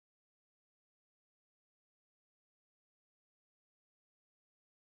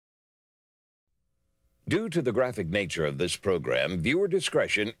Due to the graphic nature of this program, viewer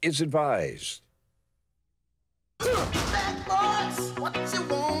discretion is advised. Bad boys, what you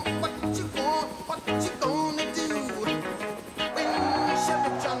want, what you want, what you gonna do when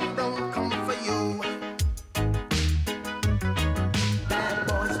Chevy John don't come for you? Bad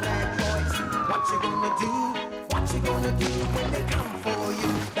boys, what you gonna do? What you gonna do when they come for you?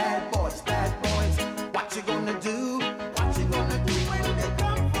 Bad boys, what you gonna do? What you gonna do when they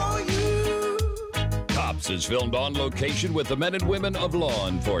come for you? Cops is filmed on location with the men and women of law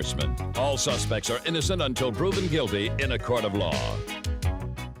enforcement. All suspects are innocent until proven guilty in a court of law.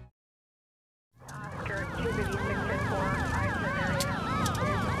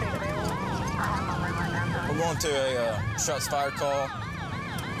 We're going to a shots fired call.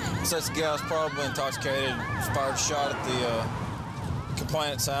 Says the guy's probably intoxicated. Fired a shot at the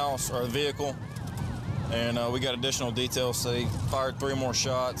complainant's house or the vehicle. And we got additional details. So he fired 3 more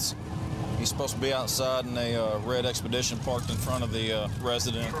shots. He's supposed to be outside in a red Expedition parked in front of the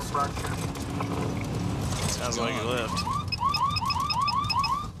residence. Sounds like he left.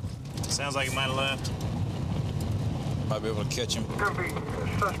 Sounds like he might have left. Might be able to catch him. Could be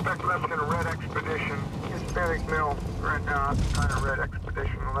a suspect left in a red Expedition. Hispanic male right now, kind of red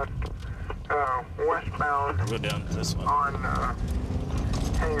Expedition left westbound. I'll go down to this one. On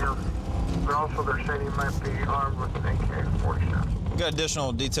Hanger. But also they're saying he might be armed with an AK-47. Got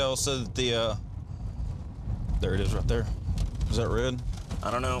additional details so that the, there it is right there. Is that red?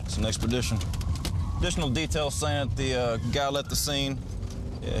 I don't know. It's an Expedition. Additional details saying that the guy left the scene.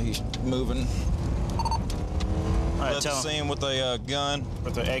 Yeah, he's moving. All right, left the scene with a gun.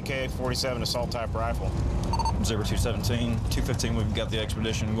 With the AK-47 assault type rifle. 0217, 215, we've got the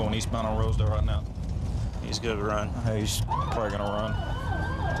Expedition going eastbound on Rosedale right now. He's good to run. He's probably gonna run.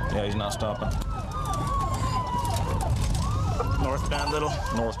 Yeah, he's not stopping. Northbound Little?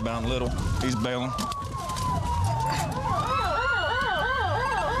 Northbound Little. He's bailing.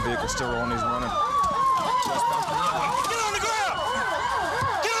 Vehicle's still rolling, he's running. Get on the ground!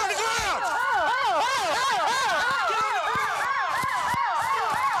 Get on the ground!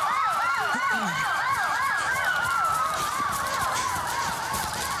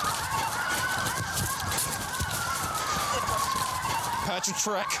 Patch and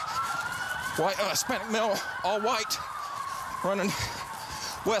track. White, Hispanic male, all white. Running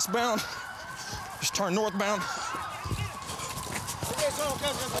westbound. Just turn northbound. Okay,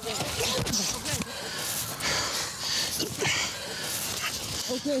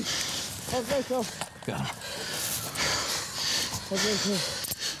 so. Got him. Okay, so.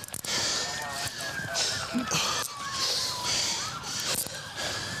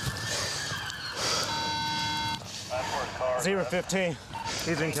 015.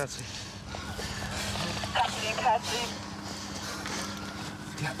 He's in custody. Custody in custody.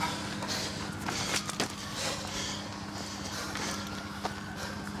 Yep.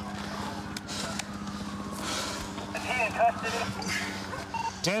 Is he in custody?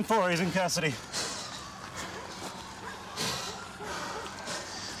 10-4, he's in custody.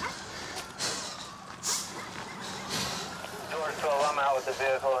 George 12, I'm out with the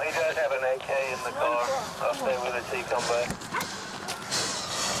vehicle. He does have an AK in the car. I'll stay with it till you come back.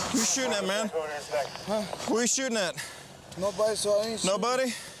 Who you shooting at, man? Huh? Who are you shooting at? Nobody, so I ain't shooting.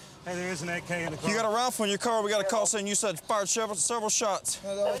 Nobody? Hey, there is an AK in the car. You got a rifle in your car. We got a call saying you said fired several shots.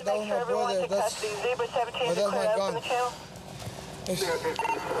 No, that was my brother. That's my gun.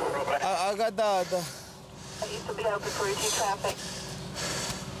 I got the I used to be open for routine traffic.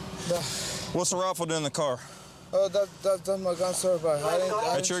 What's the rifle doing in the car? Oh, that's my gun, sir. But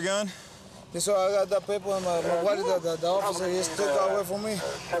That's your gun? Yes, so I got the people in my wallet. The officer, he took that away from me.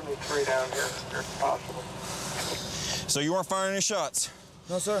 73 down here, if possible. So you weren't firing any shots?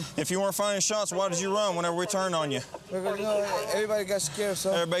 No, sir. If you weren't firing any shots, why did you run whenever we turned on you? Because, you know, everybody got scared,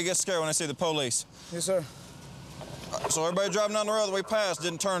 sir. Everybody gets scared when they see the police. Yes, sir. So everybody driving down the road that we passed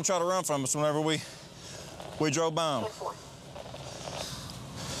didn't turn and try to run from us whenever we drove by them.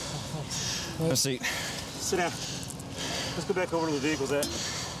 Let's see. Sit down. Let's go back over to the vehicles at.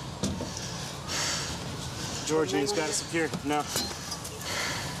 George, he's got it secure. No.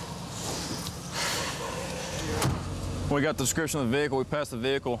 We got the description of the vehicle. We passed the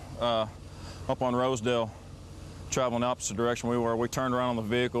vehicle up on Rosedale, traveling the opposite direction we were. We turned around on the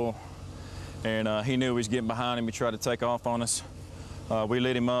vehicle, and he knew he was getting behind him. He tried to take off on us. We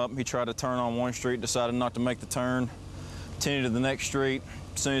lit him up. He tried to turn on one street, decided not to make the turn. Continued to the next street.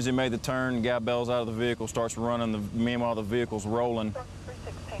 As soon as he made the turn, the guy bails out of the vehicle, starts running. Meanwhile, the vehicle's rolling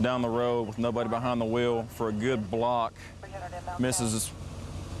down the road with nobody behind the wheel for a good block. Misses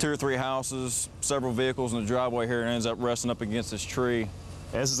 2 or 3 houses, several vehicles in the driveway here, and ends up resting up against this tree.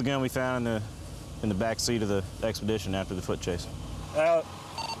 This is the gun we found in the in the back seat of the Expedition after the foot chase?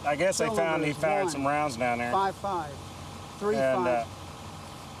 I guess they found he fired some rounds down there. 5.5. 3.5. And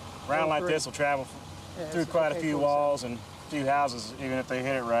round like this will travel through quite a few walls and a few houses, even if they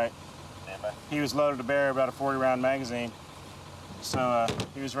hit it right. He was loaded to bear about a 40-round magazine, so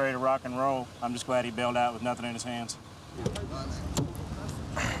he was ready to rock and roll. I'm just glad he bailed out with nothing in his hands.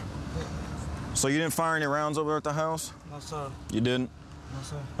 So you didn't fire any rounds over there at the house? No, sir. You didn't? No,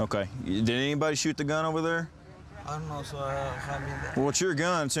 sir. Okay. Did anybody shoot the gun over there? I don't know, sir. Well, it's your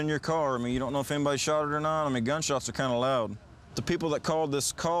gun. It's in your car. I mean, you don't know if anybody shot it or not. I mean, gunshots are kind of loud. The people that called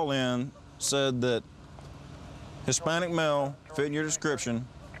this call in said that Hispanic male, fitting your description,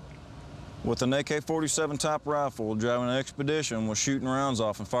 with an AK-47 type rifle, driving an Expedition, was shooting rounds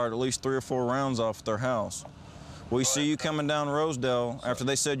off and fired at least 3 or 4 rounds off at their house. We see you coming down Rosedale after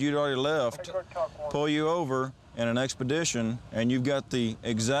they said you'd already left, pull you over in an Expedition, and you've got the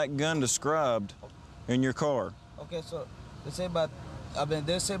exact gun described in your car. Okay, so they say about,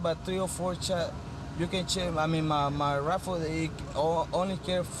 they say about 3 or 4 shots. You can check. I mean, my rifle it only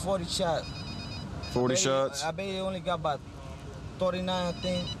carry 40 shots. 40 shots? I bet he only got about 39, I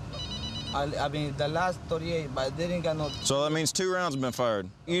think. I mean, the last 38, but they didn't got no. So that means 2 rounds have been fired.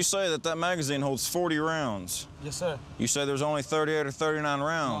 You say that that magazine holds 40 rounds. Yes, sir. You say there's only 38 or 39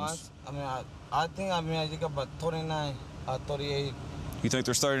 rounds. No, I think I got about 39 or 38. You think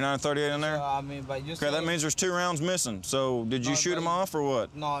there's 39 or 38 in there? I mean, but you okay, that means there's 2 rounds missing. So did you shoot them off or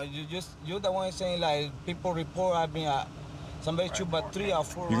what? No, you're the one saying like people report. I mean, somebody shoot about 3 or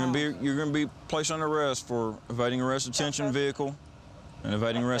 4 rounds. You're gonna be placed under arrest for evading arrest detention vehicle and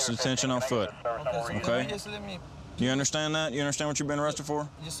evading arrest detention on foot. Okay. Just let me. You understand that? You understand what you've been arrested for?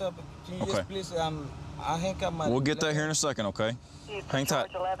 Yes, sir. Can you just please I hang up my. We'll get that here in a second, okay? Hang tight.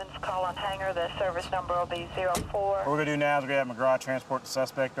 George 11's call on hangar. The service number will be 04. What we're going to do now is we're going to have McGraw transport the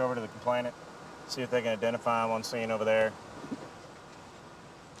suspect over to the complainant, see if they can identify him on scene over there.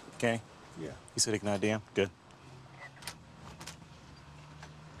 Okay? Yeah. You said he can ID him? Good.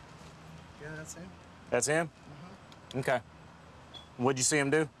 Yeah, that's him. That's him? Uh-huh. Okay. What'd you see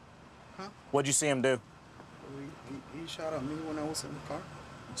him do? Huh? What'd you see him do? He shot at me when I was in the car.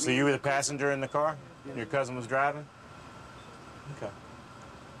 So you were the passenger in the car? Yeah. Your cousin was driving? Okay.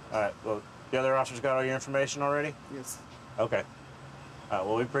 All right, well, the other officers got all your information already? Yes. Okay. All right,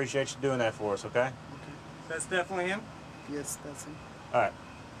 well, we appreciate you doing that for us, okay? Okay. That's definitely him? Yes, that's him. All right.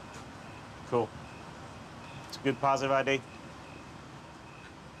 Cool. It's a good positive ID.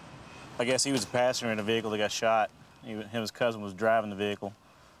 I guess he was a passenger in a vehicle that got shot. His cousin was driving the vehicle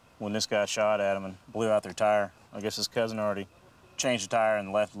when this guy shot at him and blew out their tire. I guess his cousin already changed the tire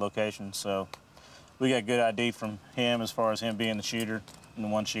and left the location, so we got good ID from him as far as him being the shooter and the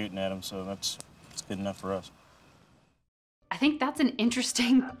one shooting at him, so that's good enough for us. I think that's an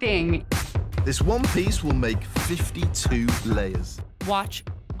interesting thing. This one piece will make 52 layers. Watch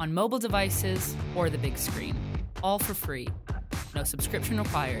on mobile devices or the big screen, all for free. No subscription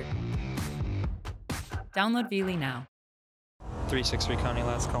required. Download Veely now. 363 County,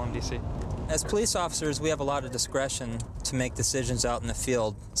 last call in DC. As police officers, we have a lot of discretion to make decisions out in the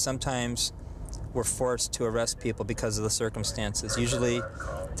field. Sometimes we're forced to arrest people because of the circumstances. Usually,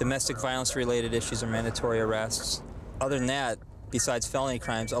 domestic violence-related issues are mandatory arrests. Other than that, besides felony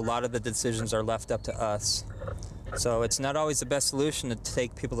crimes, a lot of the decisions are left up to us. So it's not always the best solution to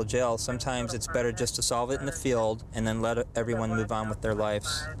take people to jail. Sometimes it's better just to solve it in the field and then let everyone move on with their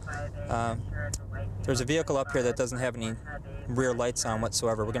lives. There's a vehicle up here that doesn't have any rear lights on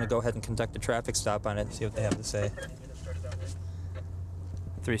whatsoever. We're going to go ahead and conduct a traffic stop on it and see what they have to say.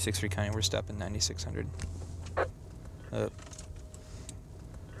 363 County, we're stopping 9600.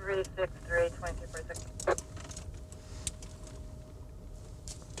 363, 24-6.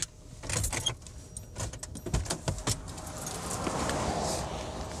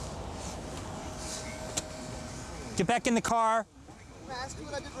 Get back in the car. Can I ask you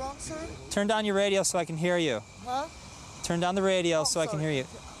what I did wrong, sir? Turn down your radio so I can hear you. Huh? Turn down the radio so I can hear you.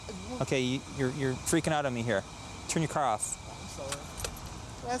 Okay, you're freaking out on me here. Turn your car off. I'm sorry.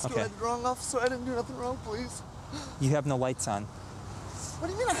 Can I ask you what I did wrong, officer? I didn't do nothing wrong, please. You have no lights on. What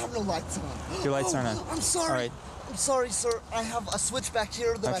do you mean I have no lights on? Your lights aren't on. I'm sorry. All right. I'm sorry, sir. I have a switch back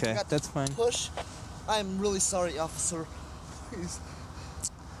here that I forgot to push. I'm really sorry, officer. Please.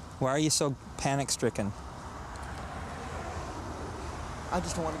 Why are you so panic-stricken? I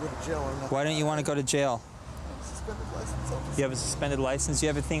just don't want to go to jail or nothing. Why don't you want to go to jail? Suspended license, officer. You have a suspended license? Do you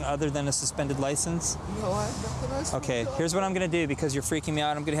have anything other than a suspended license? No, I have nothing. Okay, here's what I'm going to do because you're freaking me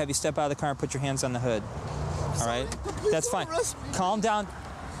out. I'm going to have you step out of the car and put your hands on the hood. All right? That's fine. Calm down.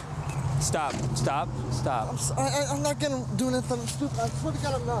 Stop. I'm not gonna do anything stupid. I swear to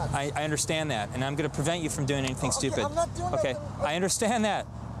God, I'm not. I understand that, and I'm gonna prevent you from doing anything stupid. I'm not doing Okay, I understand that.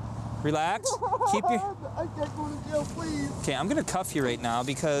 Relax. Keep your. I can't go to jail, please. Okay, I'm gonna cuff you right now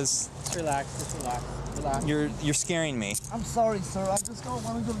because. Just relax. You're scaring me. I'm sorry, sir. I just don't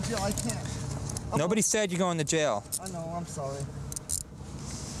want to go to jail. I can't. Nobody said you're going to jail. I know. I'm sorry.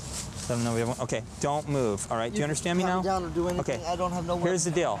 Okay, don't move. All right, do you understand me now? Down or do anything. Okay. I don't have no. Here's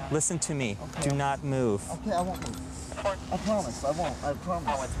the deal. Listen to me. Okay. Do not move. Okay, I won't move. I promise. I won't. I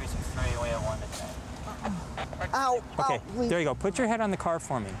promise. 363, we have 1 to 10. Ow. Okay, Ow, there you go. Put your head on the car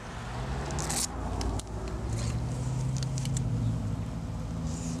for me.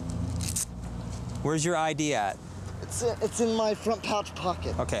 Where's your ID at? It's in my front pouch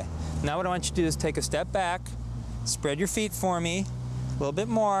pocket. Okay. Now what I want you to do is take a step back, spread your feet for me, a little bit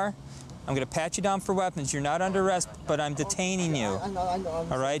more. I'm going to pat you down for weapons. You're not under arrest, but I'm detaining you. I know.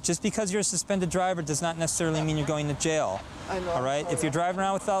 All right? Just because you're a suspended driver does not necessarily mean you're going to jail. I know. All right? If you're driving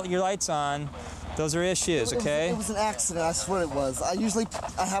around without your lights on, those are issues, okay? It was an accident. I swear it was. I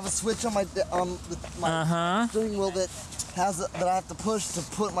have a switch on my steering wheel that I have to push to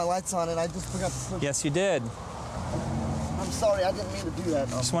put my lights on, and I just forgot to push. Yes, you did. I'm sorry. I didn't mean to do that.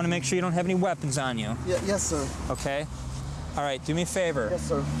 Just want to make sure you don't have any weapons on you. Yes, sir. Okay? All right, do me a favor. Yes,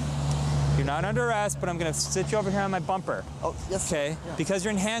 sir. You're not under arrest, but I'm going to sit you over here on my bumper. Oh, yes, sir. Okay? Yeah. Because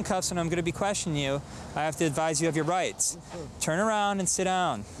you're in handcuffs and I'm going to be questioning you, I have to advise you of your rights. Yes, turn around and sit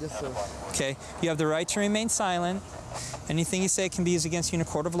down. Yes, sir. Okay? You have the right to remain silent. Anything you say can be used against you in a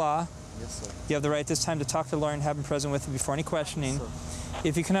court of law. Yes, sir. You have the right this time to talk to the lawyer and have him present with you before any questioning. Yes, sir.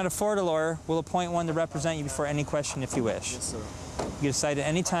 If you cannot afford a lawyer, we'll appoint one to represent you before any question if you wish. Yes, sir. You decide at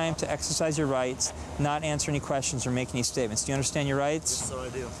any time to exercise your rights, not answer any questions or make any statements. Do you understand your rights? Yes, sir, I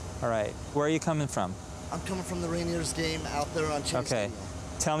do. All right. Where are you coming from? I'm coming from the Rainiers game out there on Chase Stadium.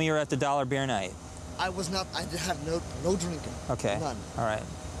 Tell me you're at the Dollar Beer Night. I was not. I did have no drinking. Okay. None. All right.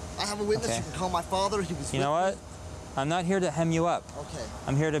 I have a witness. Okay. You can call my father. He was. You know what? I'm not here to hem you up. Okay.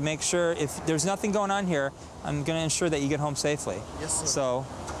 I'm here to make sure if there's nothing going on here, I'm going to ensure that you get home safely. Yes, sir. So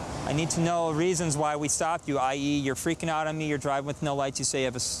I need to know reasons why we stopped you, i.e. you're freaking out on me, you're driving with no lights, you say you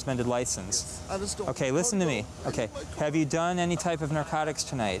have a suspended license. I just don't. Okay, listen to me. Okay, have you done any type of narcotics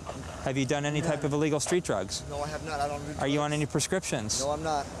tonight? Have you done any type of illegal street drugs? No, I have not. I don't do drugs. Are you on any prescriptions? No, I'm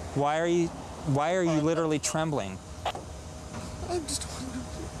not. Why are you literally trembling? I just want to go to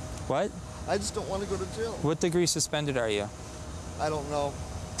jail. What? I just don't want to go to jail. What degree suspended are you? I don't know.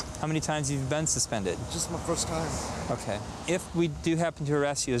 How many times have you been suspended? Just my first time. Okay. If we do happen to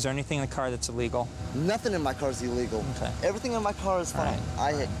arrest you, is there anything in the car that's illegal? Nothing in my car is illegal. Okay. Everything in my car is fine.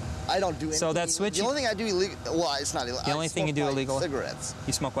 Right. I don't do anything. So that switch. The only thing I do illegal. Well, it's not illegal. The only thing you do illegal. Cigarettes.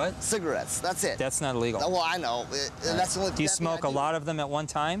 You smoke what? Cigarettes. That's it. That's not illegal. Well, I know. And that's the only. Do you smoke a lot of them at one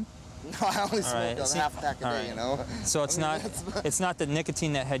time? No, I only smoke a half pack a day. You know. So it's it's not the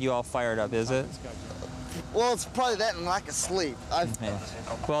nicotine that had you all fired up, is it? Well, it's probably that and lack of sleep.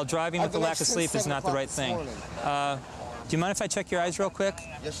 Well, driving with the lack of sleep is not the right thing. Do you mind if I check your eyes real quick?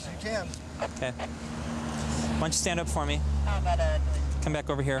 Yes, you can. Okay. Why don't you stand up for me? Come back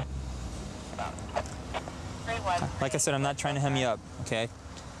over here. Like I said, I'm not trying to hem you up, okay?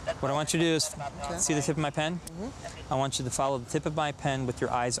 What I want you to do is, see the tip of my pen? I want you to follow the tip of my pen with your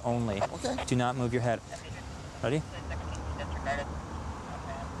eyes only. Okay. Do not move your head. Ready?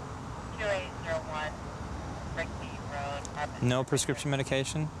 2801 No prescription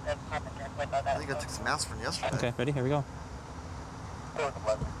medication? I think I took some aspirin yesterday. Okay, ready? Here we go.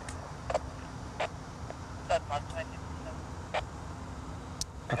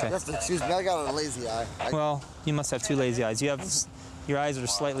 Okay. Excuse me, I got a lazy eye. Well, you must have two lazy eyes. You have, your eyes are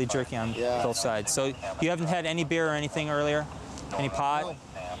slightly jerky on both sides. So you haven't had any beer or anything earlier? Any pot? No.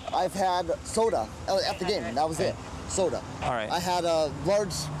 I've had soda at the game. That was it. Soda. All right. I had a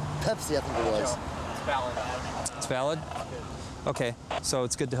large Pepsi, I think it was. It's valid. It's valid? Okay, so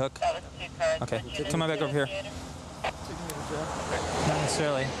it's good to hook? Okay, come on back over here. Not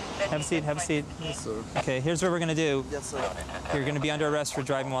necessarily. Have a seat, have a seat. Yes, sir. Okay, here's what we're going to do. Yes, sir. You're going to be under arrest for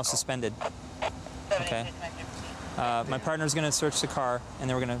driving while suspended. Okay? My partner's going to search the car, and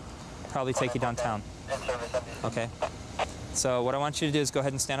then we're going to probably take you downtown. Okay? So what I want you to do is go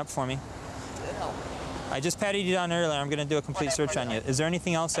ahead and stand up for me. I just patted you down earlier. I'm going to do a complete search on you. Is there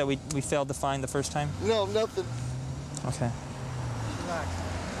anything else that we failed to find the first time? No, nothing. Okay.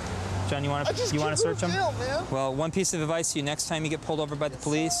 John, you want to search him? Jail, man. Well, one piece of advice to you: next time you get pulled over by the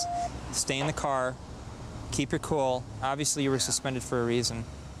police, stay in the car, keep your cool. Obviously, you were suspended for a reason.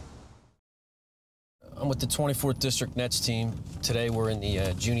 I'm with the 24th District Nets team. Today, we're in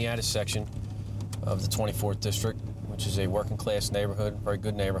the Juniata section of the 24th District, which is a working-class neighborhood, very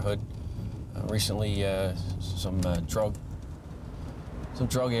good neighborhood. Recently, some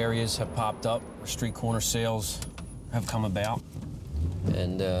drug areas have popped up, where street corner sales have come about,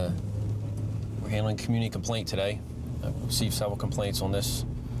 and we're handling community complaint today. I've received several complaints on this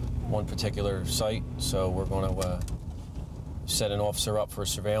one particular site, so we're going to set an officer up for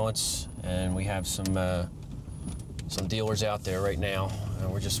surveillance, and we have some dealers out there right now,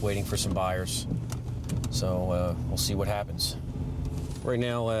 and we're just waiting for some buyers. So we'll see what happens. Right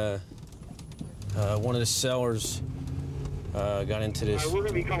now, one of the sellers got into this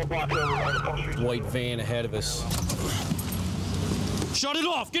white van ahead of us. Shut it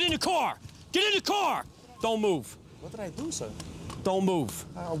off! Get in the car! Get in the car! Don't move. What did I do, sir? Don't move.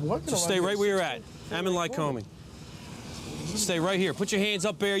 Just stay right where you're at. Ammon Lycoming. Stay right here. Put your hands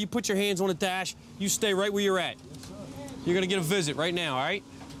up there. You put your hands on the dash. You stay right where you're at. You're gonna get a visit right now, all right?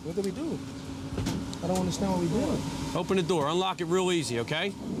 What did we do? I don't understand what we did. Open the door. Unlock it real easy,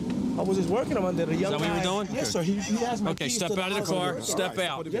 okay? I was just working on the young guy. Is that what you were doing? Yes, sir. He has my Okay, keys step to the out of the house. car. Step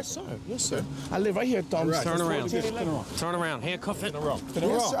out. Yes, sir. Yes, sir. I live right here, Tom. Turn around. Turn around. Handcuff it.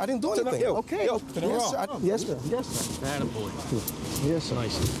 Yes, sir. I didn't do anything. Okay. Yes, sir. Yes, sir. Yes, sir. Attaboy. Yes, sir.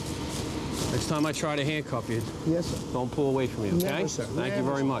 Nice. Next time I try to handcuff you, yes, sir. Don't pull away from me, okay? Never, sir. Thank you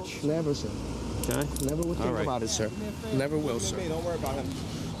very much. Never, sir. Okay? Never will think about it, sir. Never will, sir. Don't worry about him.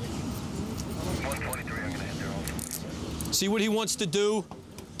 See what he wants to do?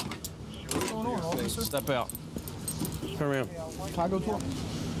 What's going on, officer? Step out. Turn around. Can I go talk?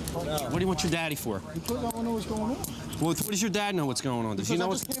 What do you want your daddy for? Because I don't know what's going on. Well, what does your dad know what's going on? Does he know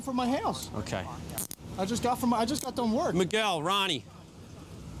I just came from my house. Okay. I just got done work. Miguel, Ronnie.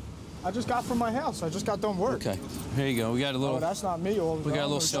 I just got from my house. I just got done work. Okay. Here you go. We got a little. Oh, that's not me. We got a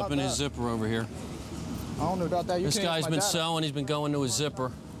little stuff in his zipper over here. I don't know about that. This guy's been selling. He's been going to his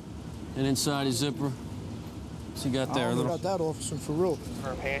zipper, and inside his zipper, what's he got there? I don't know about that, officer, for real.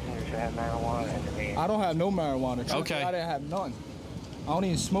 For passengers who have marijuana in the vehicle. I don't have no marijuana. Okay. I didn't have none. I don't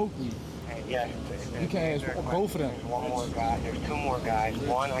even smoke weed. Yes. You can't ask both of them. There's one more guy. There's two more guys.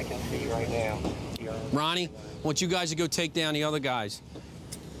 One I can see right now. Ronnie, I want you guys to go take down the other guys.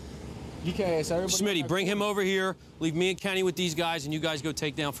 You can't ask everybody. Smitty, bring him over here. Leave me and Kenny with these guys, and you guys go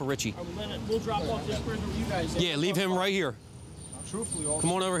take down for Richie. We'll drop off this prisoner with you guys. Yeah, leave him right here. Truthfully, officer.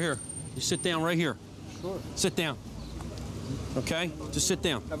 Come on over here. You sit down right here. Sure. Sit down. Okay? Just sit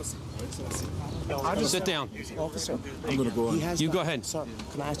down. Sit down. Officer, I'm gonna go on. You go ahead. Sir,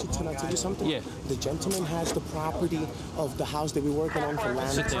 can I ask you to tell you something? Yeah. The gentleman has the property of the house that we're working on for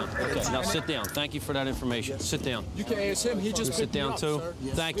land. Sit down. Okay, now sit down. Thank you for that information. Sit down. You can ask him. He just sit down too.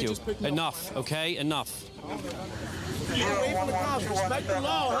 Thank you. Enough. Okay, enough. Get away from the cops. Respect the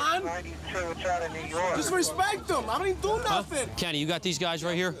law, hon. Just respect them. I don't even do nothing. Kenny, you got these guys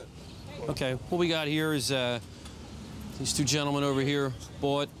right here? Okay. What we got here is these two gentlemen over here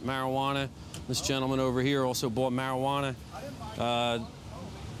bought marijuana. This gentleman over here also bought marijuana.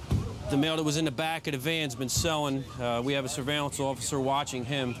 The male that was in the back of the van's been selling. We have a surveillance officer watching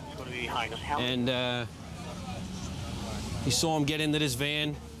him. And he saw him get into this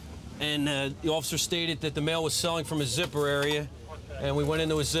van. And the officer stated that the male was selling from his zipper area. And we went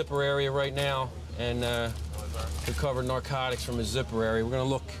into his zipper area right now and recovered narcotics from his zipper area. We're going to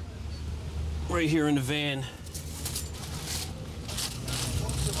look right here in the van.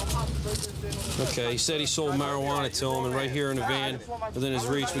 Okay, he said he sold marijuana to him, and right here in the van, within his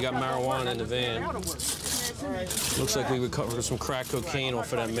reach, we got marijuana in the van. Looks like we recovered some crack cocaine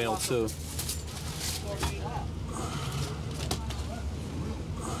off of that male, too.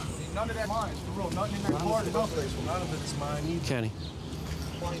 None of that's mine. For real, nothing in that car. None of it's mine. Kenny.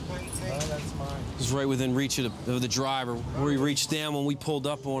 None of that's mine. This is right within reach of the driver, where he reached down when we pulled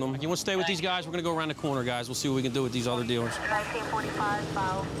up on him. You want to stay with these guys? We're going to go around the corner, guys. We'll see what we can do with these other dealers. 1945,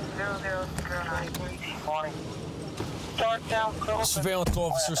 file 0009. Morning. Start down, The surveillance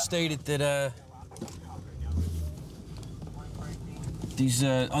officer stated that these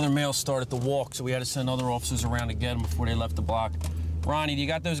other males started to walk, so we had to send other officers around to get them before they left the block. Ronnie, do you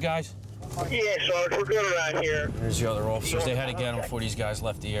got those guys? Yeah, Sarge, we're good around here. There's the other officers. They had to get them before these guys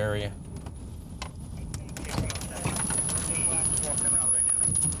left the area.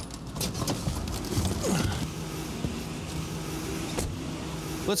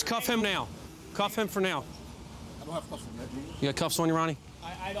 Let's cuff him now. Cuff him for now. I don't have cuffs on that. You got cuffs on you, Ronnie?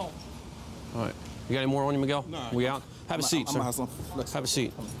 I don't. All right. You got any more on you, Miguel? No. We out? Have a seat, sir. Have a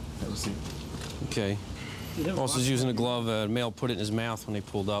seat. Have a seat. Okay. Officer's using a glove. A male put it in his mouth when they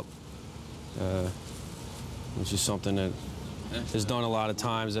pulled up. Which is something that is done a lot of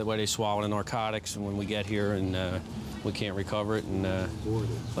times. That way they swallow the narcotics, and when we get here and we can't recover it, and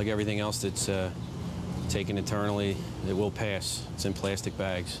like everything else that's taken internally, it will pass. It's in plastic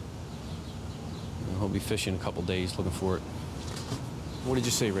bags. And he'll be fishing in a couple days looking for it. What did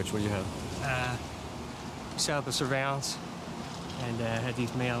you see, Rich? What did you have? Set up a surveillance and had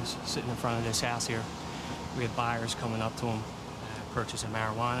these males sitting in front of this house here. We had buyers coming up to them, purchasing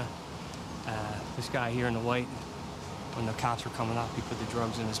marijuana. This guy here in the white, when the cops were coming up, he put the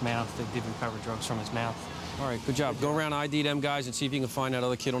drugs in his mouth. They did recover drugs from his mouth. All right, good job. Go around ID them guys and see if you can find that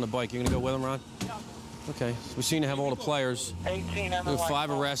other kid on the bike. You're gonna go with him, Ron? Okay, so we seem to have all the players. We have 5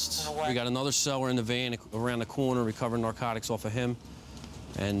 arrests. We got another seller in the van around the corner recovering narcotics off of him.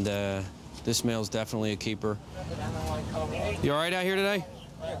 And this male's definitely a keeper. You all right out here today?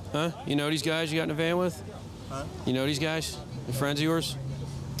 Huh? You know these guys you got in the van with? Huh? You know these guys? They're friends of yours?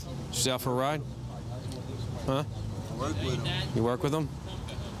 Just out for a ride? Huh? I work with them. You work with them?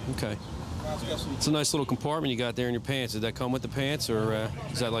 Okay. It's a nice little compartment you got there in your pants. Did that come with the pants, or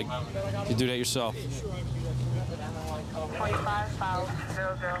is that like you do that yourself?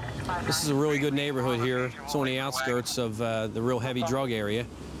 This is a really good neighborhood here. It's on the outskirts of the real heavy drug area.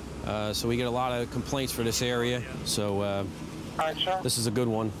 So we get a lot of complaints for this area. So this is a good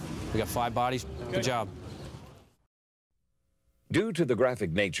one. We got 5 bodies. Good job. Due to the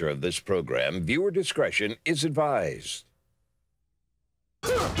graphic nature of this program, viewer discretion is advised.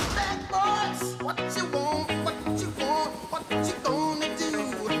 Bad boys, what you want, what you want, what you gonna do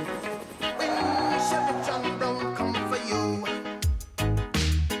when Chevy John Brown come for you?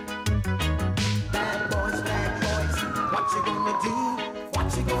 Bad boys, what you gonna do? What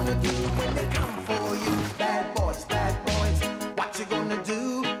you gonna do when they come for you? Bad boys, what you gonna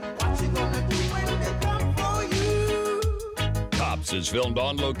do? What you gonna do when they come for you? Cops is filmed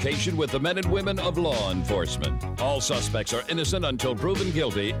on location with the men and women of law enforcement. All suspects are innocent until proven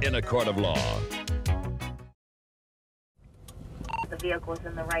guilty in a court of law. The vehicle was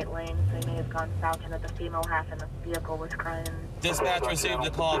in the right lane, so he may have gone south into the female half, and the vehicle was crying. Dispatch received a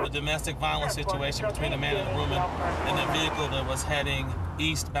call of a domestic violence situation between a man and a woman in a vehicle that was heading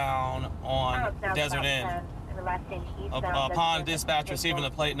eastbound on Desert Inn. Upon dispatch receiving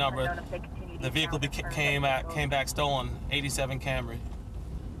the plate number, the vehicle came back stolen, 87 Camry.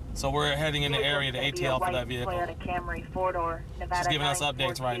 So we're heading in the area to ATL for that vehicle. She's giving us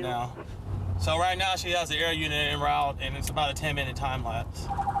updates right now. So right now she has the air unit en route, and it's about a 10-minute time lapse.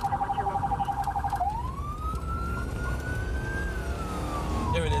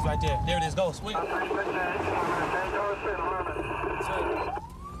 There it is, right there. There it is. Go, swing.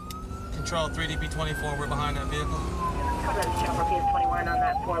 Control 3DP24. We're behind that vehicle. Chopper PS21 on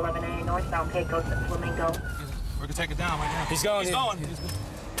that 411A northbound Pecos at Flamingo. We're gonna take it down right now. He's going. He's going.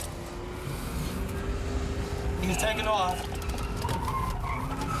 He's taking off.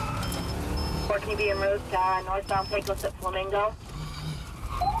 Or can you be en route northbound Pecos at Flamingo?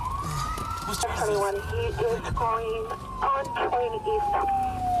 What's 21, he is calling on train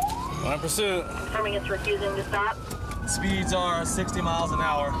east. On pursuit. Confirming it's refusing to stop. Speeds are 60 miles an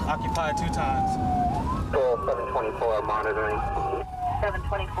hour, occupied 2 times. 724 monitoring.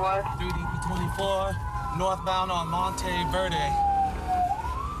 724. 3DP24, northbound on Monte Verde.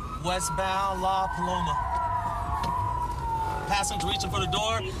 Westbound La Paloma. Passenger reaching for the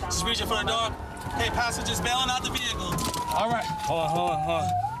door. She's reaching for the door. Hey, passengers bailing out the vehicle. All right. Hold on.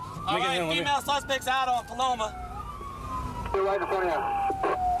 All right, female suspects out on Paloma. You're right in front of you.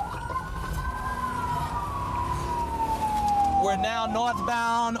 We're now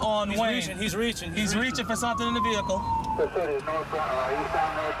northbound on Wayne. He's reaching for something in the vehicle. The city is eastbound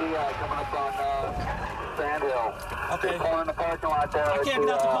North DI coming up on Sand Hill. Okay. Just pulling in the parking lot there. I can't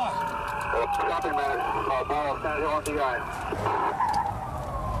get out the car. Shopping center, Ball, Sand Hill on DI.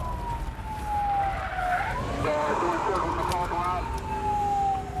 Doing circles in the parking lot.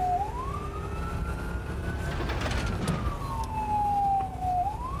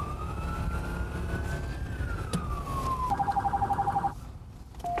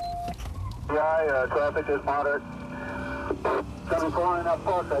 Traffic is moderate. 74 and up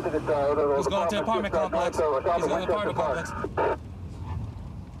close. I think it's He's going to the apartment complex. He's going to the apartment complex.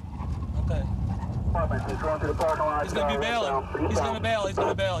 Okay. He's going to the parking lot. He's going to be bailing. He's going to bail. He's going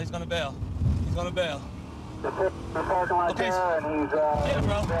to bail. He's going to bail. He's going to bail. The parking lot there, and he's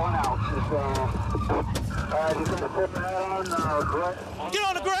bailing out. He's going to put that on. Get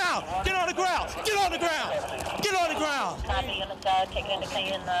on the ground! Get on the ground! Get on the ground! Get on the ground!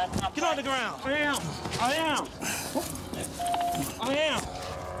 Get on the ground!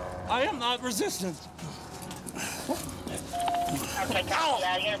 I am not resistant. Okay,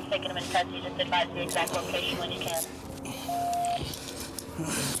 yeah, you're taking him in custody. Just advise the exact location when you can.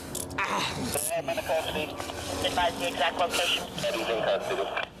 Advise the exact location.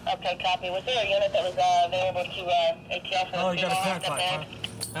 Okay, copy. Was there a unit that was available to ATL for you got a pack pipe, huh?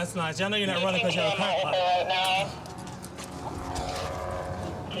 That's nice. I know you're not running because you have a crack pipe.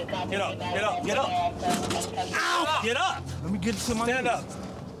 Get up, get up, get up. Ow! Get up! Let me get to my Stand up.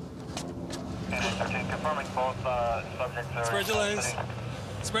 Confirming both subjects are... Spread your legs.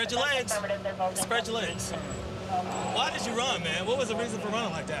 Spread your legs. Spread your legs. Why did you run, man? What was the reason for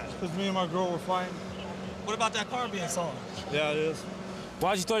running like that? Because me and my girl were fighting. What about that car being stolen? Yeah, it is.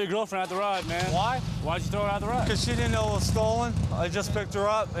 Why'd you throw your girlfriend out the ride, man? Why? Why'd you throw her out the ride? Because she didn't know it was stolen. I just picked her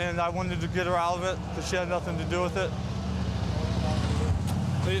up, and I wanted to get her out of it because she had nothing to do with it.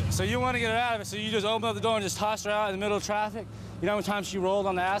 So you want to get her out of it, so you just opened up the door and just tossed her out in the middle of traffic? You know how many times she rolled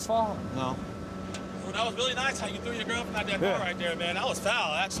on the asphalt? No. Well, that was really nice how you threw your girlfriend out that car right there, man. That was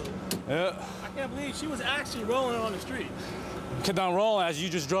foul, actually. Yeah. I can't believe she was actually rolling on the street. Kept on rolling as you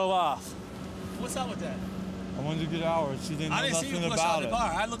just drove off. What's up with that? I wanted to get out of her. She didn't know nothing about it. I didn't see you push out the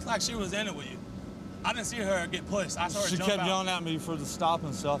car. It looked like she was in it with you. I didn't see her get pushed. I saw her jump out. She kept yelling at me for the stop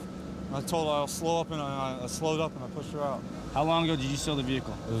and stuff. I told her I'll slow up, and I slowed up and I pushed her out. How long ago did you steal the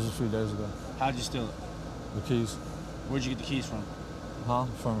vehicle? It was a few days ago. How did you steal it? The keys. Where'd you get the keys from? Huh?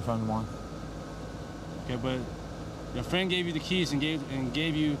 From a friend of mine. Okay, but your friend gave you the keys and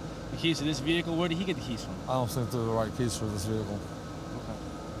gave you the keys to this vehicle. Where did he get the keys from? I don't think they're the right keys for this vehicle.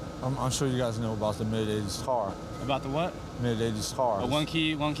 Okay. I'm sure you guys know about the mid-80s car. About the what? Mid-80s car. One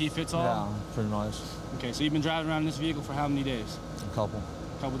key fits all? Yeah, pretty much. Okay, so you've been driving around this vehicle for how many days? A couple.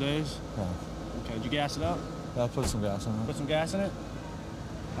 A couple days? Yeah. Okay, did you gas it up? Yeah, I put some gas in it. Put some gas in it?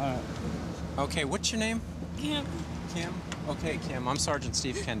 All right. Okay, what's your name? Kim. Kim? Okay, Kim. I'm Sergeant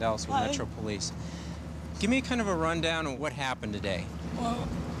Steve Candelis with Hi. Metro Police. Give me kind of a rundown of what happened today. Well,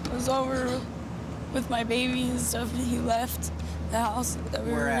 I was over with my baby and stuff, and he left the house that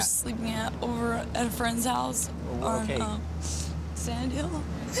we were sleeping at over at a friend's house on Sand Hill.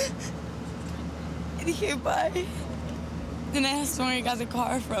 And he came by. Then I asked him where he got the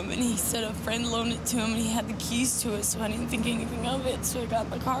car from, and he said a friend loaned it to him, and he had the keys to it, so I didn't think anything of it. So I got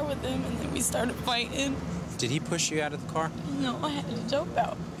in the car with him, and then we started fighting. Did he push you out of the car? No, I had to jump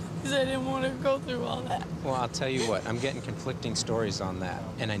out because I didn't want to go through all that. Well, I'll tell you what, I'm getting conflicting stories on that.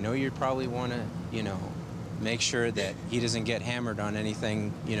 And I know you probably want to, you know, make sure that he doesn't get hammered on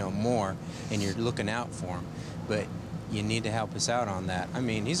anything, you know, more, and you're looking out for him. But you need to help us out on that. I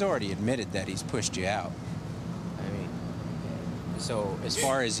mean, he's already admitted that he's pushed you out. I mean, so as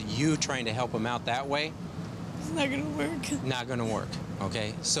far as you trying to help him out that way, it's not gonna work. Not gonna work.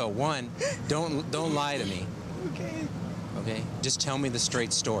 Okay. So one, don't lie to me. Okay. Okay. Just tell me the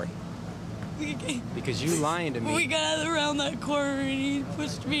straight story. Okay. Because you lying to me. We got around that corner and he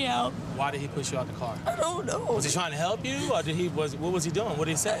pushed me out. Why did he push you out the car? I don't know. Was he trying to help you, or what was he doing? What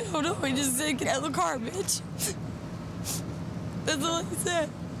did he say? I don't know. He just said, "Get out of the car, bitch." That's all he said.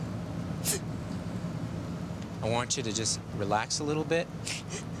 I want you to just relax a little bit.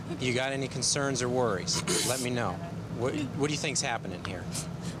 You got any concerns or worries? Let me know. What do you think's happening here?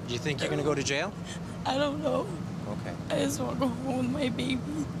 Do you think you're gonna go to jail? I don't know. Okay. I just want to go home with my baby.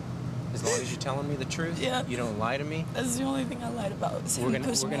 As long as you're telling me the truth? Yeah. You don't lie to me? That's the only thing I lied about. Is him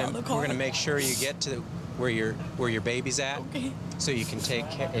pushing me out of the car. We're gonna make sure you get to where your baby's at. Okay. So you can take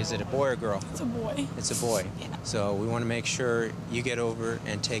care. Is it a boy or girl? It's a boy. It's a boy. Yeah. So we want to make sure you get over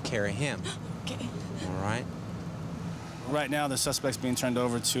and take care of him. Okay. All right. Right now, the suspect's being turned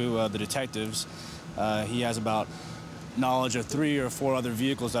over to the detectives. He has about knowledge of 3 or 4 other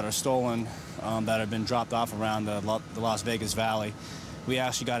vehicles that are stolen that have been dropped off around the Las Vegas Valley. We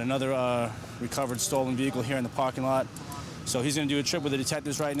actually got another recovered stolen vehicle here in the parking lot. So he's going to do a trip with the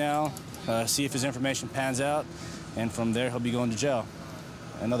detectives right now, see if his information pans out, and from there he'll be going to jail.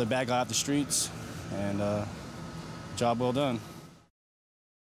 Another bad guy off the streets, and job well done.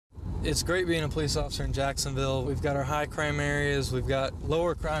 It's great being a police officer in Jacksonville. We've got our high crime areas, we've got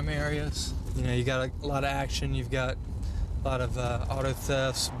lower crime areas. You know, you got a lot of action, you've got a lot of auto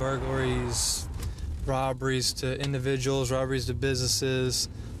thefts, burglaries, robberies to individuals, robberies to businesses,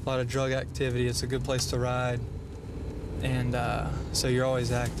 a lot of drug activity. It's a good place to ride, and so you're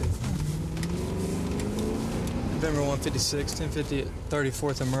always active. November 156, 1050 at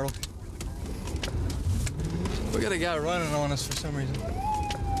 34th and Myrtle. We got a guy running on us for some reason.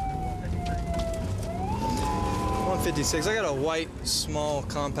 156, I got a white, small,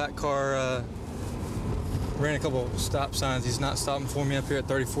 compact car. Ran a couple stop signs. He's not stopping for me up here at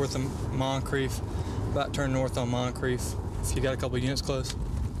 34th and Moncrief. About to turn north on Moncrief, if you got a couple units close.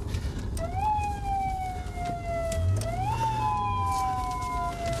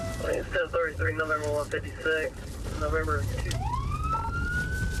 It's 1033, November 156, November 2.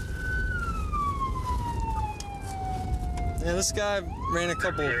 Yeah, this guy ran a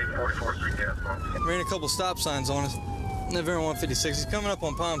couple stop signs on us. November 156. He's coming up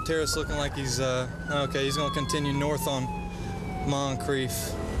on Palm Terrace looking like he's, okay, he's gonna continue north on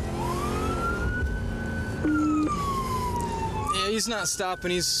Moncrief. Yeah, he's not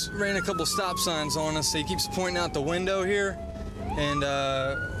stopping. He's ran a couple stop signs on us. He keeps pointing out the window here, and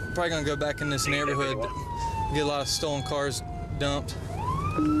probably gonna go back in this neighborhood. Get a lot of stolen cars dumped.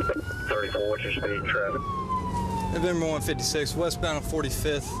 34, what's your speed, traffic? November 156, westbound of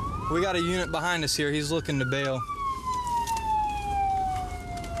 45th. We got a unit behind us here. He's looking to bail.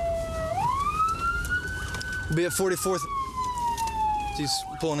 Be at 44th. He's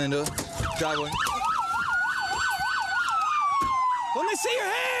pulling into a driveway. Let me see your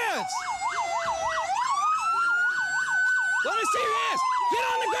hands! Let me see your hands! Get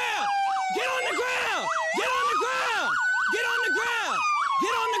on the ground! Get on the ground! Get on the ground! Get on the ground!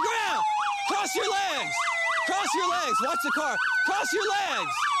 Get on the ground! Cross your legs! Cross your legs! Watch the car! Cross your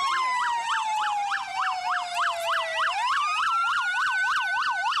legs!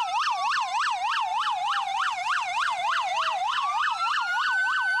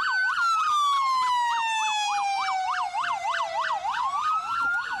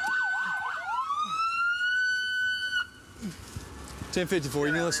 $10.54,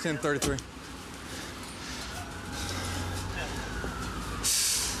 you know it's $10.33.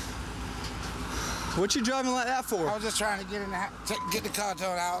 What you driving like that for? I was just trying to get in the get the car to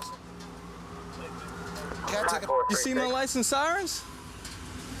the house. You see my license sirens?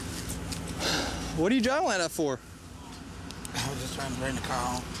 What are you driving like that for? I was just trying to bring the car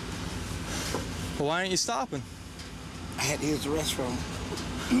home. Well, why aren't you stopping? I had to use the restroom.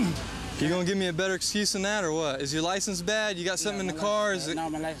 You gonna give me a better excuse than that, or what? Is your license bad? You got something in the car? Is No,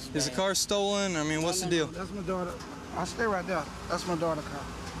 my license is the bad. car stolen? I mean, what's the deal? That's my daughter. I'll stay right there. That's my daughter's car.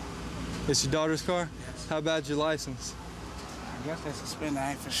 It's your daughter's car? Yes. How bad's your license? I guess they're suspended. I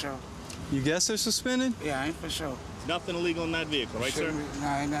ain't for sure. You guess they're suspended? Yeah, I ain't for sure. Nothing illegal in that vehicle, right, sir? No,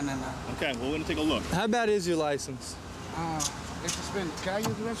 ain't nothing. Okay, well, we're gonna take a look. How bad is your license? It's suspended. Can I use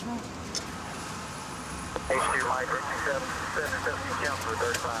the restroom? HQ Mike 7 count for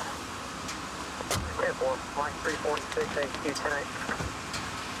 35. Airport, Mike 346, HQ 10-8.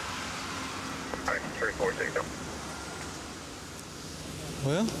 All right, 346.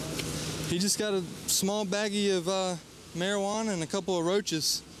 Well, he just got a small baggie of marijuana and a couple of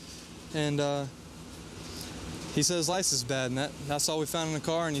roaches, and he said his license is bad, and that's all we found in the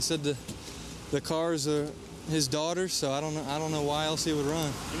car. And he said the car is his daughter's, so I don't know why else he would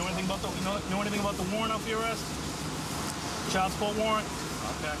run. You know anything about the warrant out for your arrest? Child support warrant?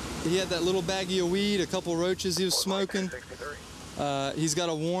 Okay. He had that little baggie of weed, a couple of roaches he was smoking. He's got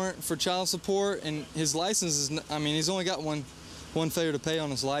a warrant for child support, and his license is, I mean, he's only got one failure to pay on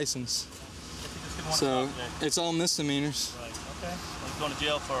his license. So it's all misdemeanors. Right, okay. He's going to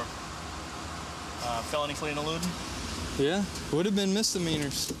jail for felony fleeing and eluding? Yeah, would have been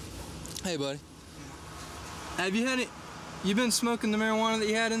misdemeanors. Hey, buddy. Have you had it? You been smoking the marijuana that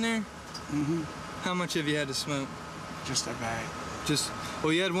you had in there? Mm-hmm. How much have you had to smoke? Just a bag.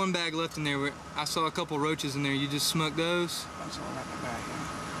 Well, you had one bag left in there. Where I saw a couple roaches in there. You just smoked those? That's all like a bag,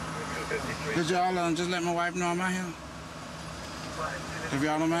 yeah. Did y'all just let my wife know I'm out here? If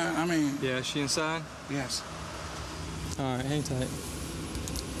y'all don't mind, I mean... Yeah, is she inside? Yes. All right, hang tight.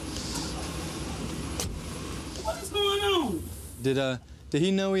 What's going on? Did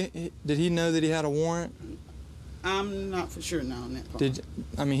he know that he had a warrant? I'm not for sure now on that part.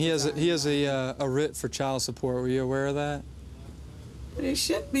 He has a writ for child support. Were you aware of that? But it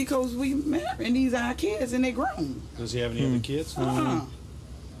should be because we married and these are our kids and they grown. Does he have any other kids? I don't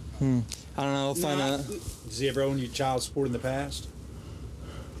know. I'll find out. Does he ever own you child support in the past?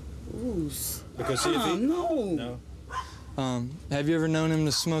 Ooh. Because no. Have you ever known him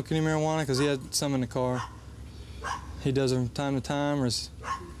to smoke any marijuana? Because he had some in the car. He does it from time to time, or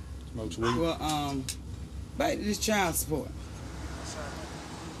smokes weed. Well, back to this child support.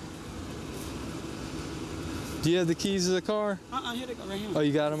 Do you have the keys to the car? Here they go, right here. Oh,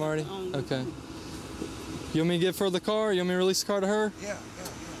 you got them already? Okay. You want me to give her the car? You want me to release the car to her? Yeah.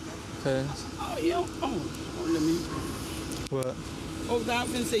 Okay. Oh, yeah. Let me. What? Oh, I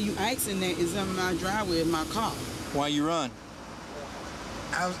was gonna say you asking that is in my driveway in my car. Why you run?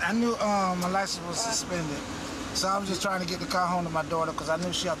 I knew my license was suspended, so I was just trying to get the car home to my daughter because I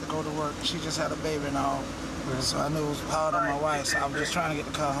knew she had to go to work. She just had a baby and all, so I knew it was hard on my wife. So I was just trying to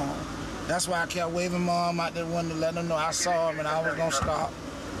get the car home. That's why I kept waving Mom out there, wanting to let them know I saw him and I was gonna stop.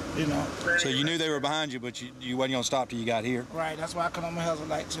 You know. So you knew they were behind you, but you wasn't gonna stop till you got here. Right. That's why I cut on my hazard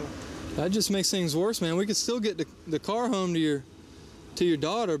light too. That just makes things worse, man. We could still get the car home to your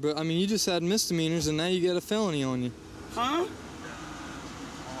daughter, but I mean, you just had misdemeanors and now you got a felony on you. Huh?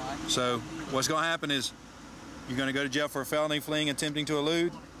 So what's gonna happen is You're going to go to jail for a felony, fleeing, attempting to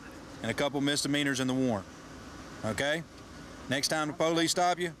elude, and a couple misdemeanors in the warrant. Okay? Next time the police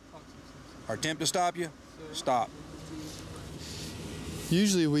stop you, or attempt to stop you, stop.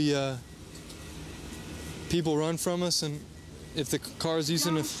 Usually we, people run from us, and if the car's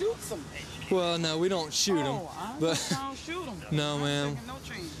using a... Well, no, we don't shoot them. But no, man.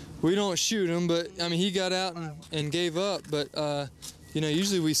 We don't shoot them, but I mean, he got out and gave up. But you know,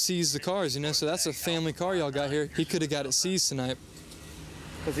 usually we seize the cars. You know, so that's a family car y'all got here. He could have got it seized tonight.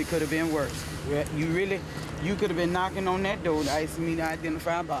 Because it could have been worse. You could have been knocking on that door to ask me to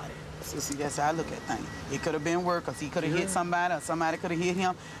identify a body. So see, that's how I look at things. It could have been worse because he could have hit somebody, or somebody could have hit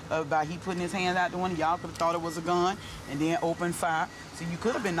him by he putting his hand out the window. Y'all could have thought it was a gun and then opened fire. So you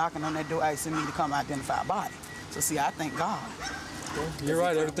could have been knocking on that door asking me to come identify a body. So see, I thank God. You're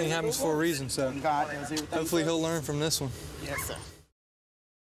right, everything happens for a reason, so God does everything. Hopefully he'll learn from this one. Yes, sir.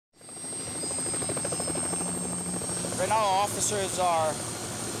 Right now, officers are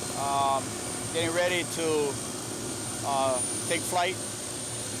getting ready to take flight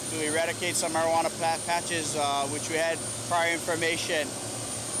to eradicate some marijuana patches, which we had prior information.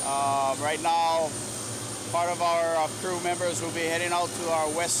 Right now, part of our crew members will be heading out to our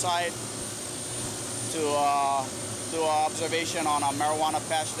west side to do observation on a marijuana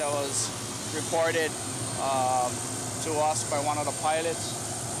patch that was reported to us by one of the pilots.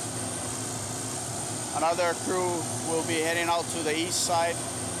 Another crew will be heading out to the east side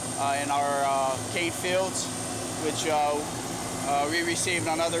in our cane fields, which we received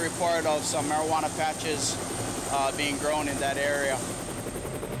another report of some marijuana patches being grown in that area.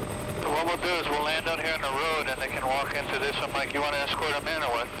 So what we'll do is we'll land out here on the road and they can walk into this. I'm like, you want to escort them in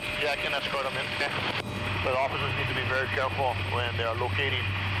or what? Yeah, I can escort them in. Okay. But officers need to be very careful when they are locating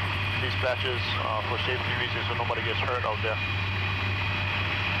these patches for safety reasons so nobody gets hurt out there.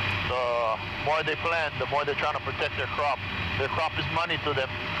 The more they plant, the more they're trying to protect their crop. Their crop is money to them.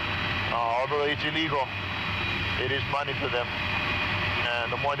 Although it's illegal, it is money to them. And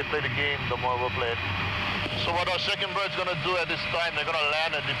the more they play the game, the more we'll play it. So what our second bird's going to do at this time, they're going to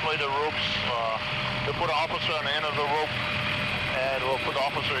land and deploy the ropes. They'll put an officer on the end of the rope, and we'll put the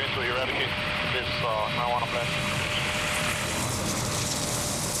officer in to eradicate this marijuana plant.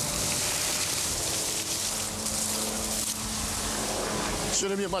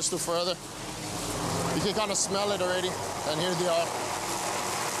 Shouldn't be much too further. You can kind of smell it already, and here they are.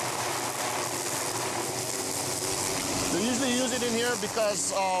 They usually use it in here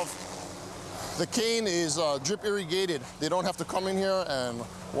because of the cane is drip irrigated. They don't have to come in here and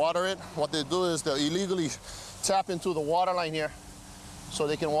water it. What they do is they illegally tap into the water line here so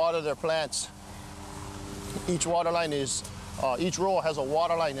they can water their plants. Each water line is, each row has a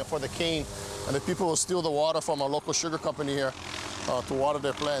water line for the cane, and the people will steal the water from our local sugar company here to water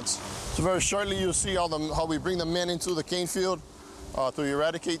their plants. So very shortly you'll see how we bring the men into the cane field to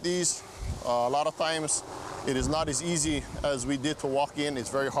eradicate these. A lot of times it is not as easy as we did to walk in. It's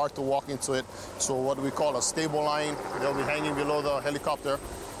very hard to walk into it. So what we call a stable line, they'll be hanging below the helicopter,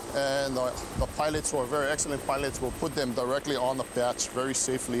 and the pilots, who are very excellent pilots, will put them directly on the patch very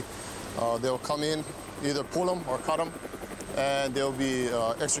safely. They'll come in, either pull them or cut them, and they'll be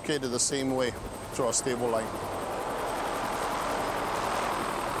extricated the same way through a stable line.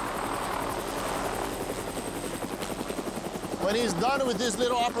 When he's done with this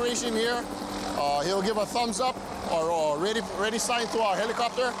little operation here, he'll give a thumbs up or ready sign to our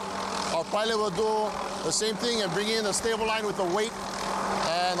helicopter. Our pilot will do the same thing and bring in the stable line with the weight,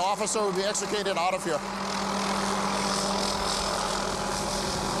 and the officer will be extricated out of here.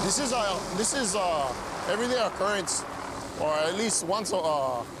 This is everyday occurrence, or at least once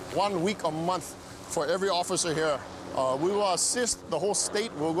 1 week a month for every officer here. We will assist the whole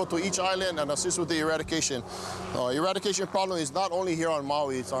state. We'll go to each island and assist with the eradication. Eradication problem is not only here on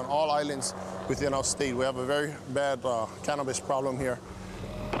Maui, it's on all islands within our state. We have a very bad cannabis problem here.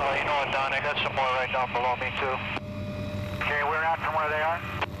 You know what, Don, I got some more right down below me too. Okay, we're not from where they are?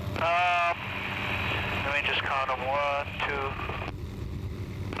 Let me just count them. 1,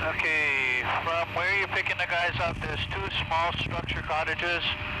 2. Okay, from where you're picking the guys up, there's 2 small structure cottages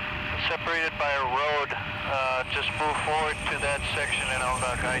separated by a road. Just move forward to that section and I'll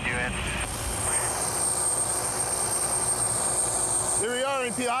guide you in. Here we are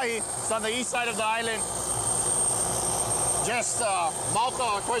in Piahi. It's on the east side of the island. Just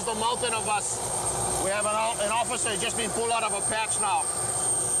towards the mountain of us. We have an officer just being pulled out of a patch now.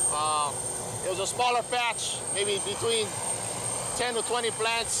 It was a smaller patch, maybe between 10 to 20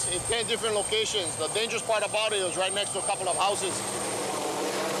 plants in 10 different locations. The dangerous part about it was right next to a couple of houses.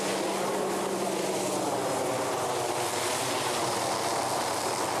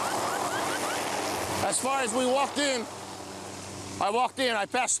 As far as we walked in, I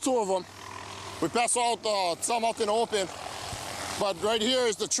passed 2 of them. We passed out some out in the open, but right here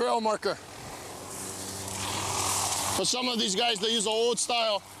is the trail marker. For some of these guys, they use the old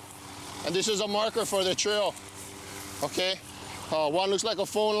style, and this is a marker for the trail, okay? One looks like a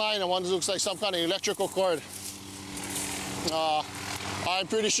phone line, and one looks like some kind of electrical cord. I'm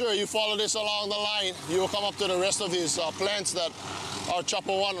pretty sure you follow this along the line, you will come up to the rest of these plants that our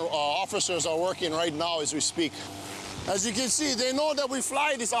Chapel 1 officers are working right now as we speak. As you can see, they know that we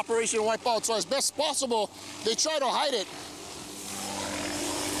fly this Operation Wipeout, so as best possible, they try to hide it.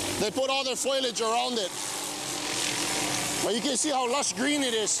 They put all their foliage around it. But you can see how lush green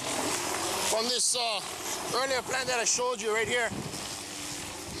it is from this earlier plant that I showed you right here.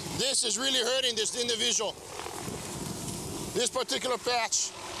 This is really hurting this individual. This particular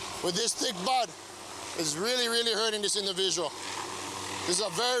patch with this thick bud is really, really hurting this individual. This is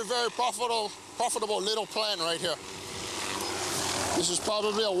a very, very profitable little plant right here. This is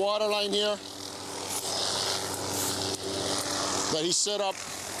probably a water line here that he set up.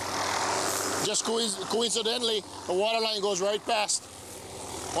 Just coincidentally, the water line goes right past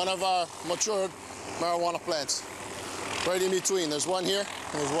one of our matured marijuana plants. Right in between. There's one here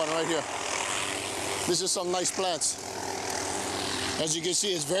and there's one right here. This is some nice plants. As you can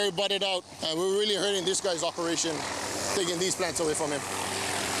see, it's very budded out, and we're really hurting this guy's operation, taking these plants away from him.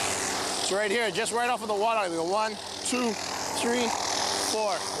 So right here, just right off of the water, we go 1, 2, 3,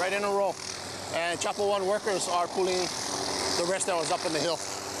 4, right in a row. And Chapel 1 workers are pulling the rest that was up in the hill.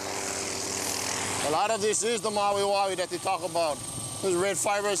 A lot of this is the maui-waui that they talk about. There's red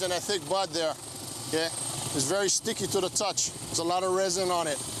fibers and a thick bud there. Okay? It's very sticky to the touch. There's a lot of resin on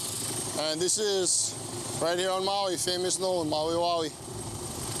it. And this is right here on Maui, famous known maui-waui.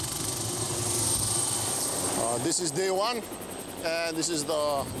 This is day 1, and this is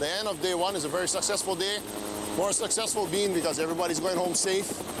the end of day 1. It's a very successful day. More successful being because everybody's going home safe,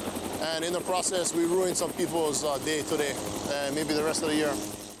 and in the process, we ruined some people's day today, and maybe the rest of the year.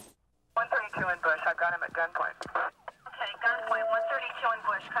 132 in Bush, I've got him at gunpoint. Okay, gunpoint, 132 in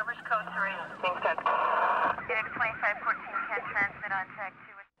Bush, covers code 3. Being sent. Unit 2514 can transmit on tag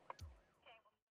 2.